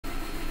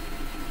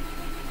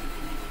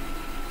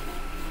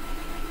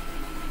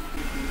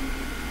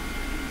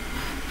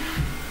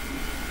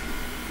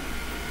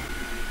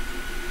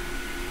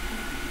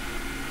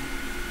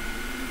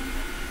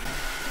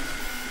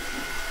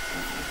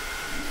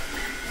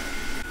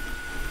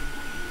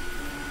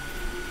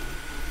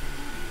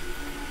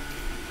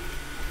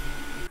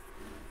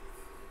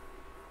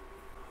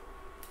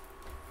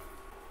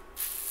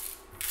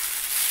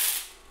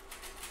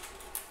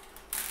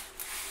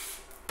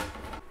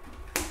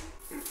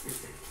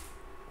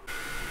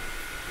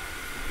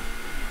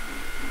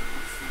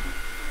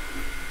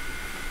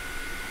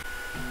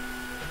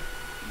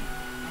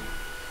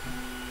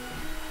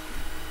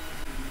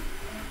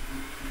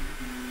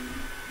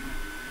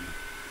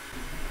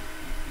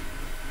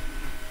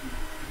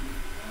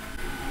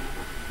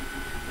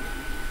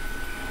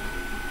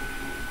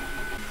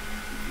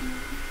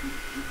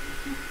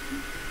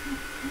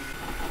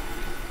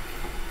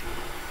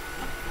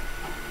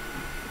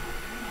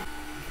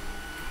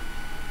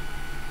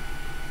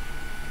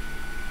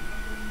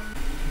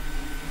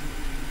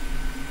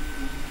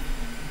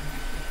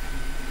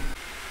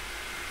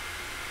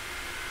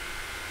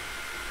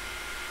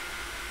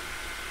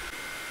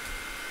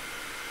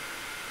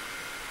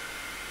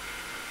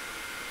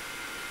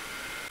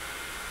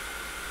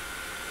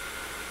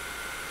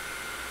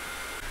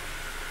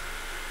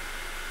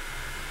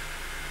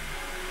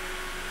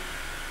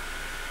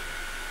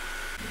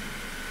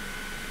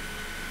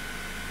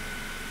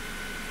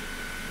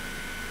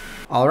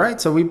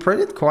Alright, so we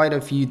printed quite a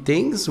few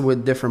things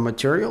with different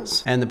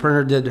materials, and the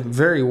printer did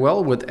very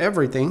well with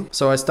everything.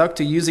 So I stuck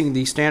to using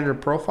the standard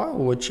profile,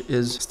 which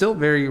is still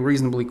very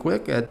reasonably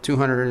quick at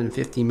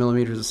 250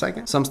 millimeters a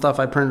second. Some stuff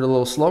I printed a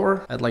little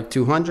slower at like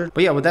 200.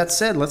 But yeah, with that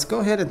said, let's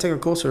go ahead and take a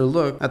closer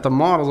look at the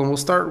models, and we'll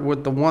start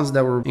with the ones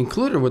that were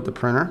included with the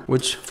printer,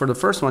 which for the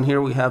first one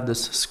here, we have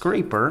this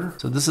scraper.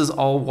 So this is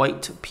all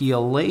white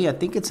PLA. I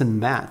think it's in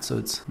matte, so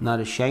it's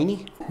not as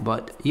shiny.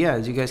 But yeah,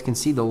 as you guys can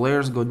see, the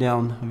layers go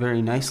down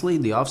very nicely.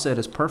 The offset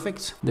is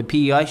perfect. The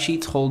PEI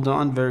sheets hold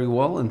on very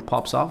well and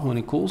pops off when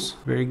it cools.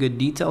 Very good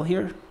detail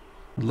here.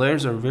 The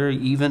layers are very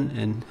even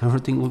and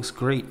everything looks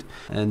great.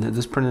 And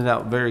this printed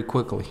out very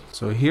quickly.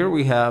 So here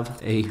we have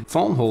a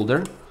foam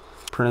holder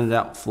printed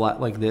out flat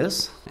like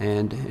this.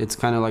 And it's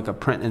kind of like a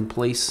print in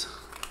place.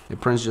 It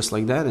prints just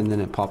like that and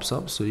then it pops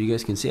up. So you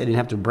guys can see I didn't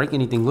have to break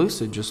anything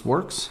loose, it just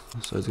works.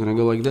 So it's gonna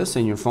go like this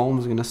and your foam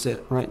is gonna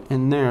sit right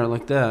in there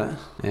like that.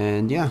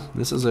 And yeah,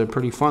 this is a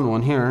pretty fun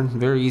one here.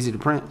 Very easy to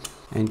print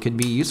and could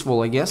be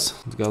useful, I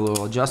guess. It's got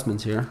little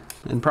adjustments here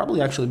and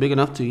probably actually big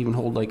enough to even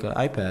hold like an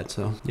iPad.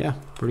 So yeah,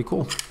 pretty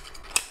cool.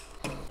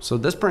 So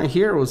this print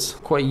here was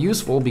quite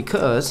useful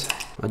because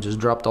I just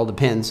dropped all the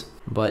pins.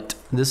 But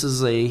this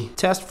is a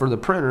test for the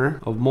printer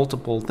of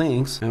multiple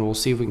things, and we'll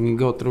see if we can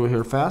go through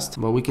here fast.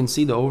 But we can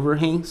see the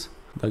overhangs,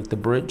 like the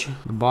bridge.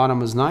 The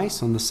bottom is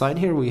nice. On the side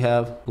here we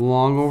have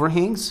long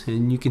overhangs,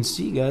 and you can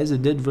see, guys,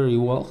 it did very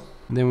well.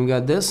 And then we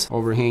got this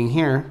overhang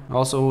here,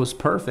 also was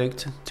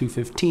perfect,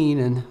 215,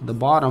 and the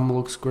bottom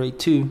looks great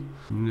too.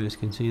 You guys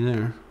can see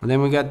there. And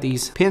then we got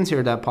these pins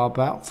here that pop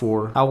out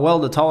for how well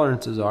the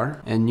tolerances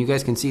are. And you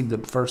guys can see the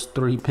first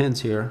 3 pins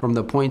here from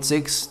the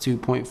 0.6 to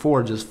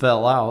 0.4 just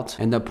fell out.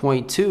 And the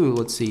 0.2,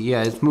 let's see,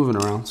 yeah, it's moving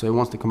around, so it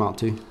wants to come out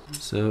too.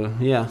 So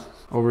yeah.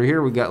 Over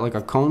here we got like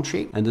a cone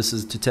shape, and this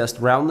is to test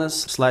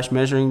roundness /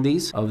 measuring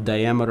these of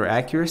diameter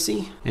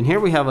accuracy. And here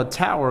we have a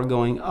tower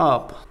going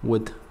up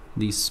with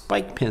these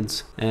spike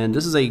pins, and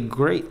this is a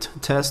great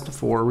test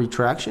for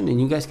retraction. And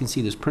you guys can see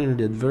this printer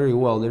did very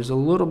well. There's a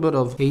little bit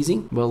of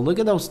hazing, but look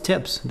at those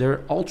tips,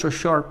 they're ultra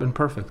sharp and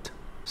perfect.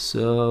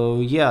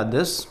 So yeah,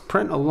 this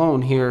print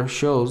alone here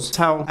shows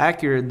how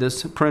accurate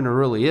this printer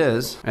really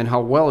is and how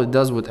well it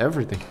does with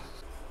everything.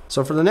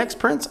 So for the next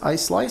prints, I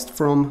sliced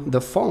from the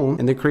foam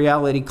in the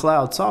Creality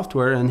Cloud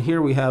software, and here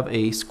we have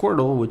a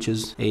Squirtle, which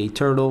is a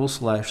turtle /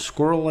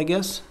 squirrel, I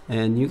guess.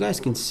 And you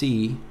guys can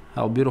see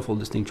how beautiful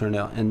this thing turned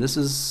out. And this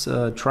is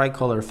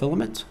tricolor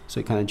filament, so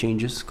it kind of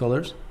changes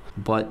colors.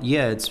 But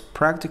yeah, it's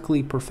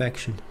practically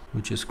perfection,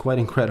 which is quite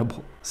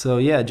incredible. So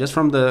yeah, just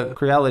from the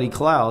Creality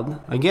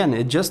Cloud, again,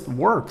 it just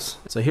works.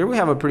 So here we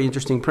have a pretty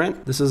interesting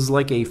print. This is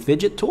like a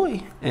fidget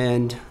toy,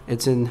 and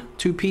it's in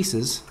 2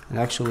 pieces. It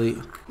actually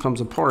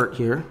comes apart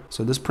here.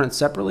 So this prints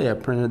separately. I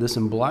printed this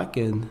in black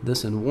and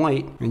this in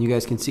white. And you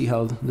guys can see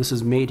how this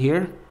is made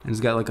here. And it's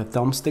got like a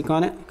thumbstick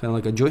on it, kind of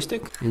like a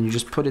joystick. And you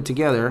just put it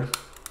together,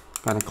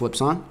 kind of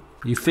clips on.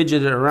 You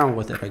fidget it around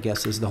with it, I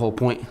guess is the whole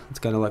point. It's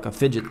kind of like a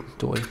fidget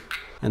toy.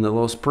 And the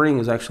little spring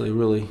is actually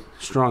really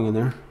strong in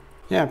there.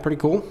 Yeah, pretty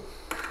cool.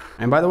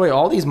 And by the way,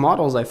 all these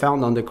models I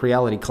found on the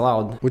Creality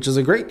Cloud, which is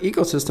a great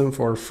ecosystem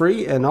for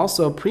free and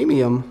also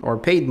premium or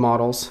paid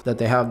models that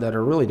they have that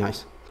are really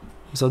nice.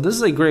 So this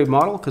is a great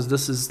model because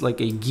this is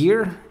like a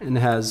gear and it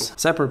has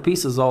separate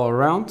pieces all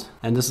around.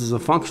 And this is a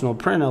functional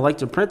print. I like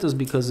to print this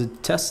because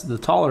it tests the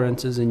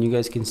tolerances, and you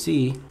guys can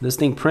see this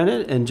thing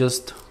printed and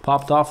just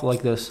popped off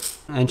like this,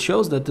 and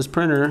shows that this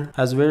printer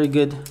has very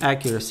good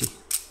accuracy.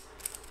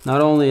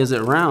 Not only is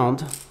it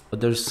round,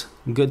 but there's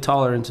good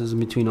tolerances in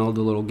between all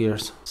the little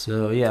gears.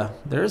 So yeah,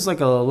 there's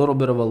like a little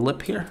bit of a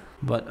lip here,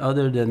 but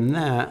other than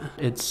that,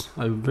 it's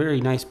a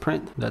very nice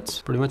print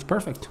that's pretty much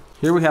perfect.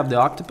 Here we have the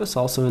octopus,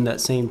 also in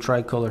that same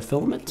tricolor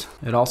filament.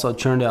 It also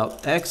turned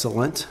out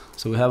excellent.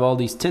 So we have all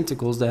these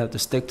tentacles that have to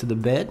stick to the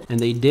bed, and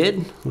they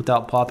did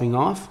without popping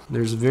off.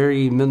 There's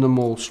very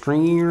minimal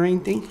stringing or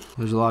anything.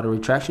 There's a lot of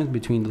retractions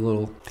between the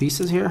little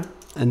pieces here.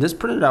 And this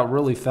printed out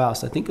really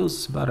fast. I think it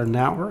was about an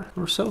hour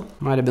or so.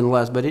 Might have been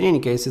less, but in any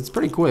case, it's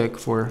pretty quick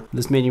for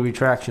this many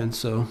retractions.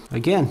 So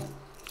again,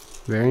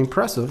 very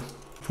impressive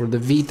for the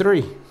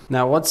V3.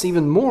 Now what's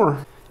even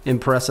more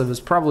impressive is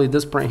probably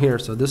this print here.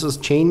 So this is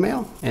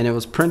chainmail, and it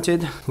was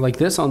printed like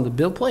this on the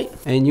build plate,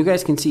 and you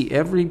guys can see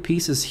every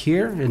piece is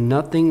here and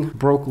nothing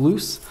broke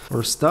loose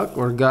or stuck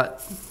or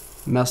got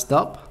messed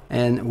up.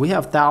 And we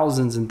have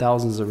thousands and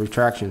thousands of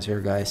retractions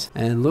here, guys,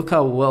 and look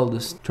how well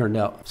this turned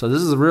out. So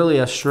this is really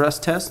a stress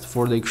test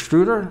for the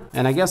extruder,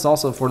 and I guess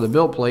also for the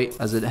build plate,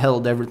 as it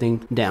held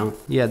everything down.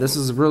 Yeah, this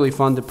is really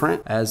fun to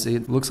print, as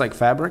it looks like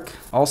fabric.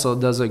 Also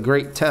does a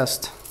great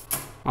test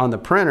on the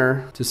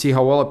printer to see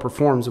how well it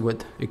performs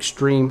with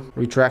extreme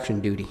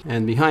retraction duty.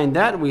 And behind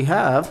that we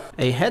have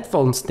a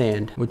headphone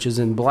stand, which is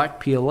in black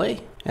PLA.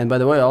 And by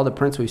the way, all the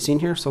prints we've seen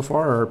here so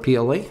far are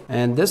PLA,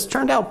 and this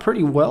turned out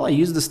pretty well. I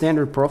used the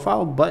standard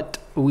profile, but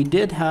we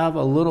did have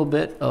a little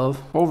bit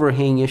of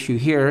overhang issue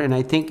here, and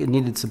I think it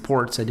needed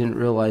supports. I didn't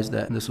realize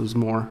that this was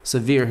more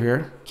severe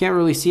here. Can't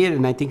really see it,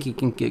 and I think it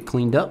can get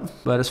cleaned up.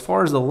 But as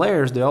far as the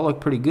layers, they all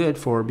look pretty good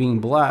for being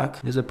black.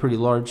 It's a pretty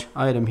large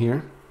item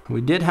here.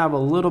 We did have a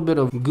little bit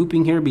of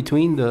gooping here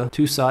between the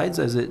two sides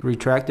as it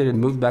retracted and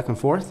moved back and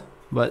forth.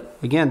 But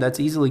again, that's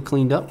easily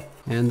cleaned up.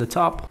 And the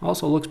top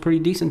also looks pretty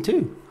decent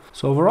too.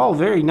 So overall,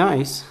 very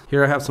nice.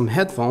 Here I have some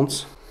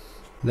headphones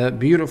that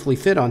beautifully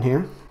fit on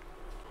here.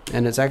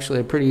 And it's actually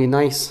a pretty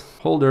nice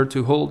holder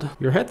to hold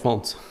your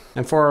headphones.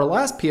 And for our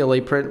last PLA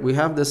print, we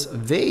have this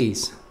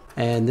vase.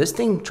 And this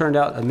thing turned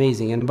out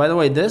amazing. And by the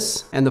way,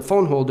 this and the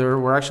phone holder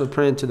were actually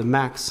printed to the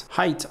max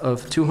height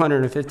of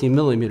 250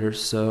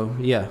 millimeters. So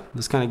yeah,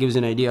 this kind of gives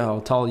you an idea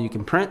how tall you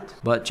can print.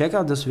 But check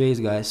out this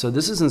vase, guys. So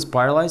this is in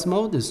spiralized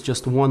mode. It's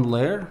just one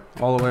layer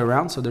all the way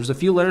around. So there's a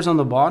few layers on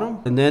the bottom,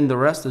 and then the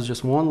rest is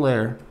just one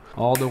layer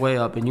all the way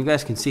up. And you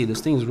guys can see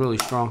this thing is really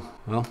strong.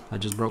 Well, I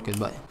just broke it,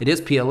 but it is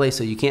PLA,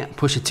 so you can't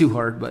push it too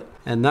hard. But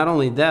and not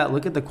only that,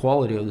 look at the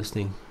quality of this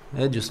thing.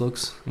 It just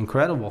looks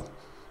incredible.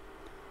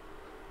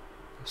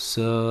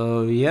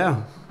 So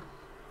yeah,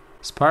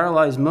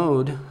 spiralized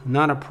mode,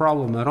 not a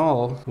problem at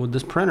all with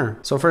this printer.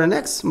 So for the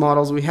next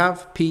models, we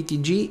have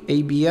PETG,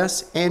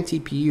 ABS, and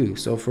TPU.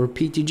 So for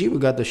PETG, we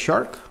got the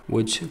Shark,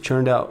 which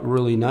turned out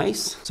really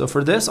nice. So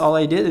for this, all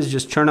I did is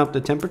just turn up the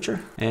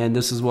temperature, and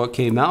this is what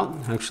came out.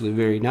 Actually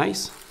very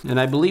nice. And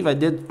I believe I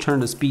did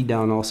turn the speed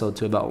down also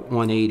to about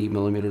 180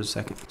 millimeters a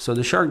second. So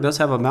the Shark does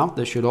have a mouth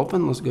that should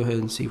open. Let's go ahead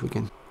and see if we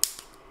can.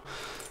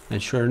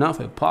 And sure enough,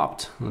 it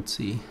popped. Let's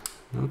see.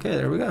 Okay,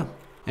 there we go.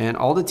 And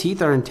all the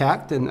teeth are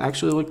intact and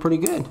actually look pretty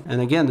good.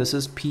 And again, this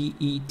is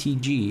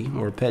PETG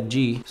or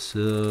PETG.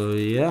 So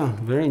yeah,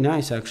 very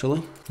nice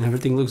actually.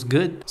 Everything looks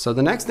good. So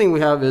the next thing we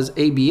have is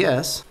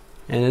ABS.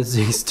 And it's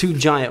these two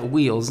giant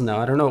wheels. Now,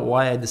 I don't know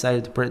why I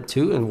decided to print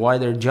two and why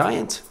they're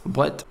giant,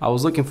 but I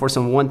was looking for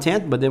some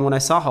 1/10, but then when I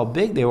saw how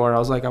big they were, I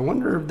was like, I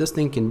wonder if this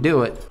thing can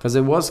do it, because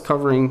it was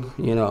covering,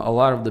 you know, a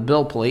lot of the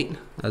build plate,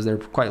 as they're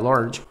quite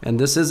large. And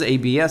this is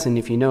ABS, and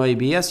if you know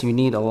ABS, you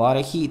need a lot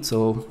of heat.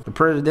 So the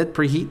printer did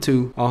preheat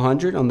to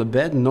 100 on the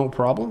bed, no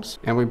problems.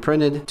 And we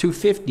printed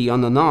 250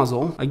 on the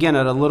nozzle, again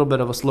at a little bit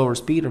of a slower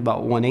speed,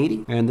 about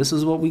 180. And this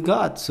is what we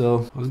got.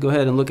 So let's go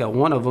ahead and look at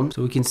one of them.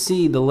 So we can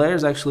see the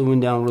layers actually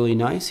went down really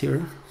nice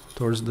here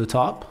towards the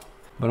top.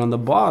 But on the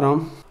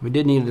bottom, we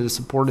did need the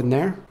support in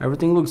there.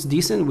 Everything looks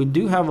decent. We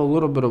do have a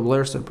little bit of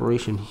layer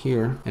separation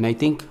here. And I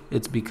think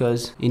it's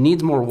because it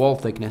needs more wall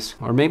thickness.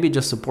 Or maybe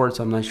just supports,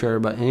 I'm not sure.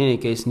 But in any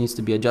case, it needs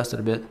to be adjusted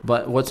a bit.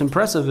 But what's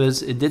impressive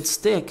is it did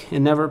stick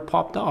and never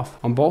popped off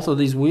on both of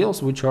these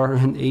wheels, which are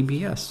in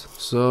ABS.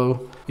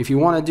 So if you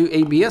want to do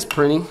ABS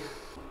printing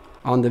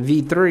on the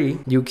V3,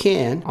 you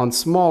can on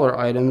smaller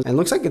items, and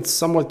looks like it's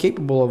somewhat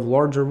capable of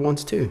larger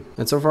ones too.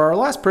 And so for our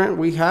last print,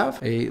 we have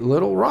a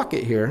little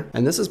rocket here,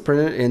 and this is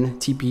printed in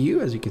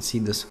TPU, as you can see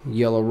this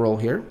yellow roll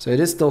here. So it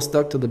is still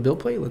stuck to the build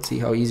plate. Let's see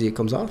how easy it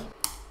comes off.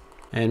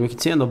 And we can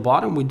see on the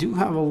bottom, we do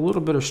have a little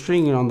bit of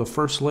stringing on the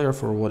first layer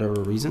for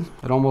whatever reason.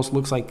 It almost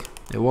looks like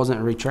it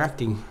wasn't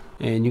retracting.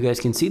 And you guys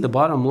can see the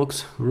bottom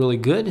looks really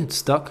good. It's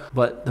stuck,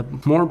 but the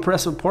more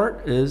impressive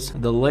part is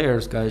the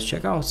layers, guys.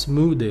 Check out how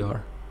smooth they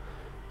are.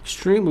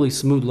 Extremely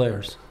smooth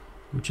layers,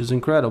 which is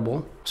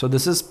incredible. So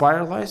this is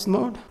spiralized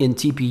mode in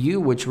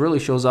TPU, which really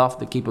shows off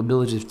the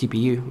capabilities of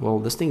TPU. Well,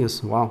 this thing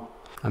is, wow.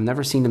 I've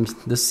never seen them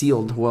this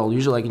sealed well.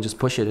 Usually I can just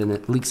push it and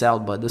it leaks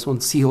out, but this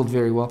one's sealed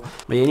very well.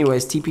 But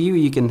anyways, TPU,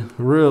 you can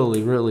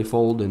really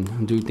fold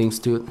and do things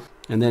to it,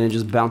 and then it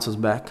just bounces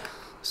back.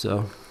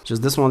 So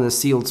just this one is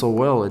sealed so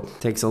well, it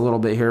takes a little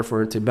bit here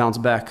for it to bounce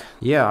back.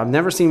 Yeah, I've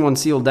never seen one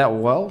sealed that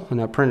well,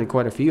 and I printed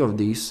quite a few of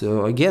these.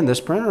 So again,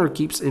 this printer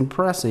keeps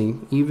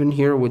impressing, even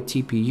here with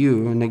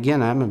TPU. And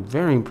again, I'm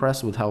very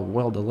impressed with how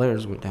well the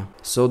layers went down.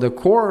 So the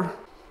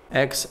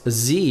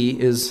CoreXZ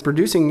is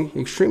producing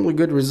extremely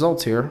good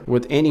results here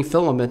with any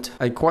filament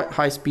at quite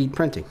high speed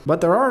printing. But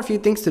there are a few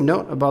things to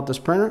note about this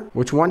printer,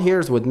 which one here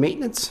is with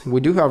maintenance.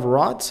 We do have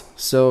rods,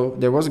 so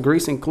there was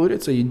grease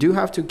included, so you do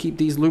have to keep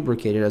these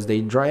lubricated as they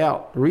dry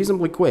out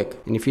reasonably quick.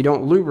 And if you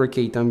don't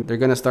lubricate them, they're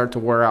going to start to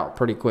wear out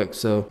pretty quick.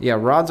 So yeah,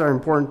 rods are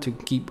important to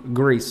keep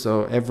grease.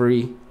 So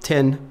every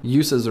 10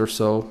 uses or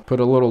so, put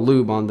a little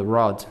lube on the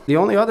rods. The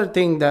only other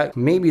thing that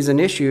maybe is an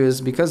issue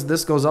is because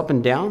this goes up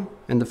and down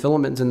and the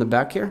filament's in the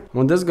back here.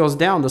 When this goes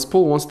down, the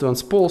spool wants to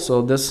unspool,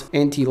 so this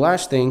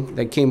anti-lash thing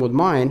that came with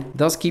mine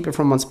does keep it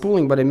from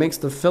unspooling, but it makes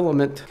the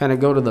filament kind of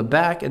go to the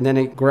back and then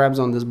it grabs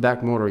on this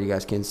back motor you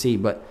guys can see.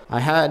 But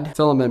I had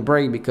filament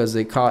break because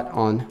they caught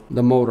on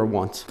the motor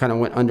once, kind of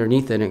went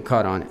underneath it and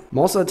caught on it.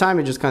 Most of the time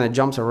it just kind of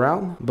jumps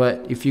around,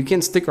 but if you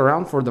can stick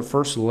around for the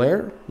first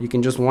layer, you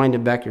can just wind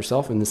it back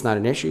yourself and it's not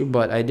an issue.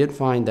 But I did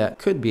find that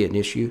could be an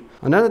issue.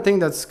 Another thing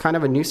that's kind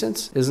of a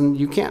nuisance is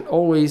you can't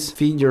always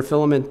feed your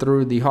filament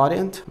through the hot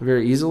end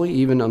very easily,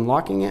 even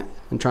unlocking it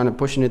and trying to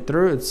pushing it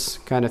through. It's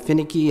kind of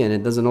finicky and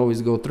it doesn't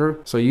always go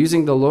through. So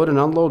using the load and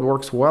unload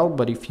works well,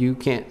 but if you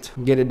can't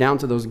get it down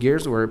to those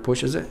gears where it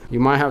pushes it, you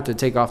might have to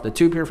take off the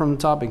tube here from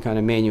the top and kind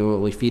of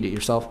manually feed it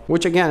yourself,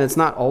 which again, it's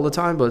not all the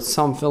time, but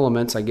some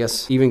filaments, I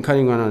guess, even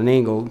cutting on an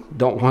angle,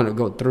 don't want to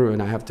go through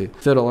and I have to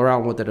fiddle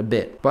around with it a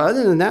bit. But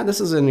other than that, this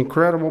is an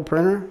incredible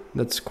printer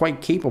that's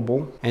quite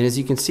capable, and as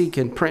you can see,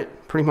 can print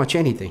pretty much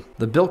anything.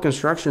 The build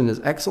construction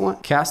is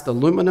excellent. Cast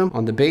aluminum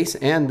on the base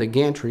and the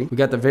gantry. We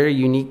got the very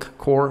unique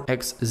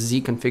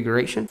CoreXZ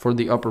configuration for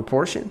the upper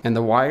portion, and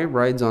the Y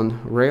rides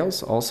on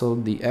rails, also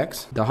the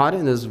X. The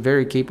Hotend is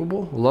very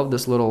capable. Love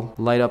this little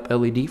light up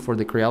LED for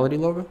the Creality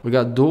logo. We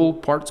got dual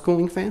parts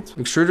cooling fans.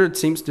 Extruder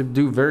seems to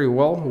do very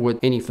well with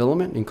any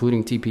filament,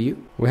 including TPU.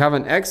 We have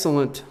an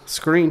excellent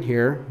screen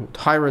here with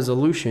high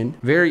resolution,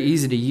 very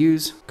easy to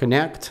use,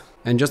 connect,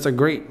 and just a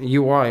great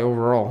UI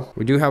overall.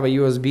 We do have a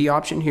USB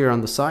option here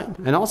on the side,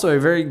 and also a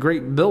very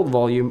great build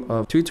volume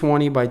of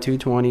 220 by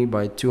 220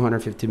 by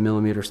 250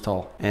 millimeters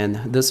tall. And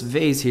this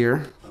vase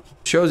here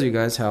shows you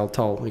guys how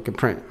tall it can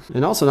print.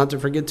 And also not to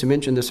forget to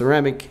mention the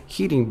ceramic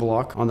heating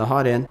block on the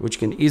hot end, which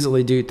can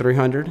easily do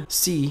 300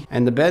 C,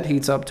 and the bed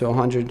heats up to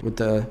 100 with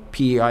the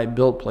PEI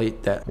build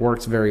plate that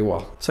works very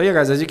well. So yeah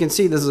guys, as you can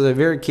see, this is a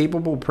very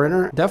capable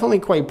printer, definitely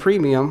quite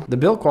premium. The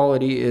build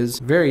quality is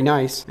very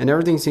nice and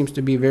everything seems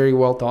to be very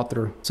well thought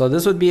through. So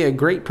this would be a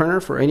great printer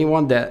for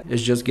anyone that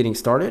is just getting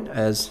started,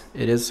 as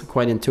it is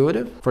quite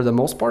intuitive for the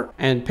most part.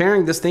 And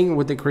pairing this thing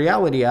with the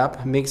Creality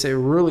app makes it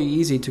really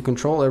easy to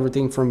control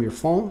everything from your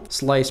phone.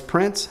 Slice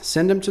prints,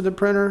 send them to the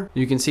printer.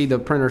 You can see the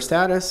printer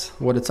status,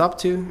 what it's up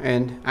to,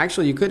 and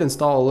actually you could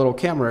install a little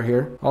camera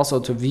here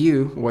also to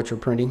view what you're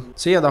printing.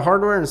 So yeah, the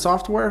hardware and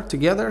software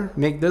together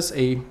make this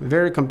a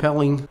very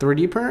compelling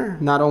 3D printer,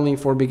 not only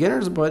for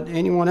beginners but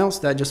anyone else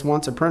that just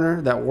wants a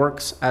printer that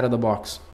works out of the box.